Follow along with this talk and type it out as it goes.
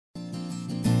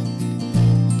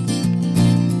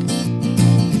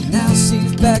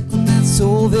she's back from that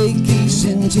soul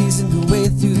vacation, chasing her way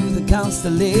through the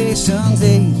constellations.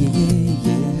 Hey, yeah,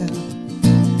 yeah.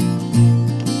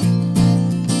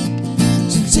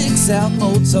 She checks out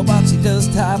Mozart while she does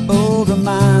typo.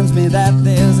 Reminds me that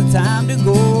there's a time to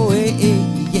go. Hey, hey,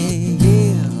 yeah,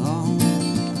 yeah.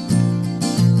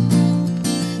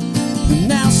 And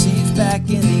now she's back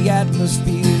in the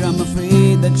atmosphere. I'm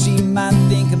afraid that she might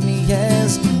think of me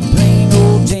as plain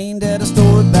old Jane that I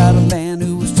story about a man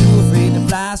who was too afraid to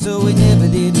fly, so he never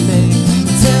did make.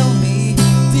 Tell me,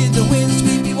 did the wind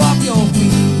sweep you off your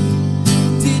feet?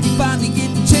 Did you finally get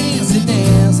the chance to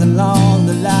dance along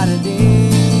the light of day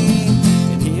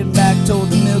and head back toward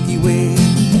the Milky Way?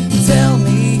 Tell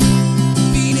me,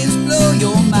 Venus blow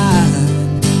your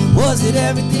mind? Was it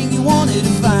everything you wanted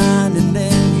to find, and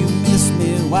then you missed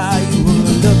me while you